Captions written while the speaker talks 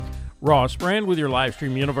Ross Brand with your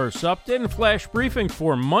Livestream Universe update and flash briefing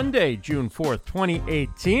for Monday, June 4th,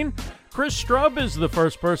 2018. Chris Strub is the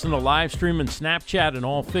first person to live stream in Snapchat in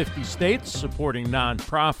all 50 states, supporting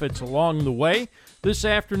nonprofits along the way. This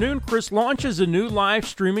afternoon, Chris launches a new live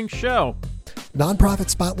streaming show. Nonprofit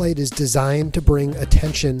Spotlight is designed to bring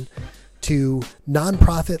attention to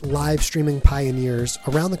nonprofit live streaming pioneers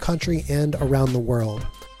around the country and around the world.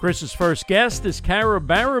 Chris's first guest is Kara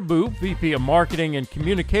Baraboo, VP of Marketing and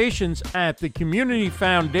Communications at the Community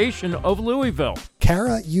Foundation of Louisville.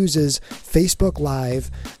 Kara uses Facebook Live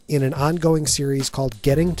in an ongoing series called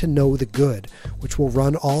Getting to Know the Good, which will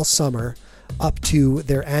run all summer up to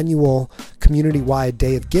their annual community-wide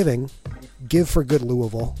Day of Giving, Give for Good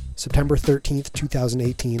Louisville, September 13th,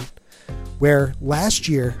 2018, where last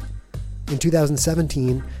year, in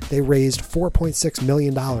 2017, they raised $4.6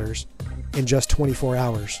 million in just 24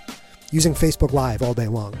 hours, using Facebook Live all day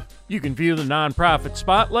long. You can view the Nonprofit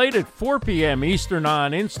Spotlight at 4 p.m. Eastern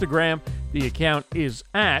on Instagram. The account is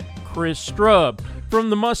at Chris Strub. From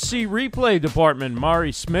the must-see replay department,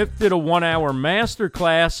 Mari Smith did a 1-hour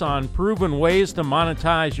masterclass on proven ways to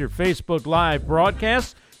monetize your Facebook Live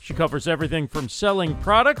broadcasts. She covers everything from selling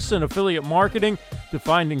products and affiliate marketing to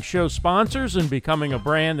finding show sponsors and becoming a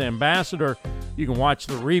brand ambassador. You can watch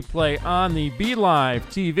the replay on the BeLive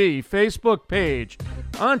TV Facebook page.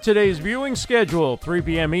 On today's viewing schedule, 3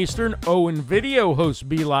 p.m. Eastern, Owen Video hosts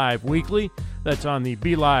BeLive Weekly. That's on the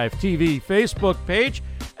BeLive TV Facebook page.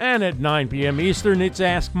 And at 9 p.m. Eastern, it's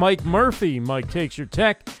Ask Mike Murphy. Mike takes your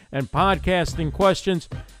tech and podcasting questions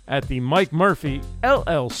at the Mike Murphy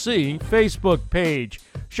LLC Facebook page.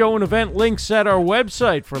 Show and event links at our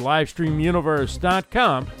website for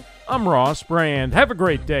livestreamuniverse.com. I'm Ross Brand. Have a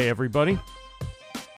great day, everybody.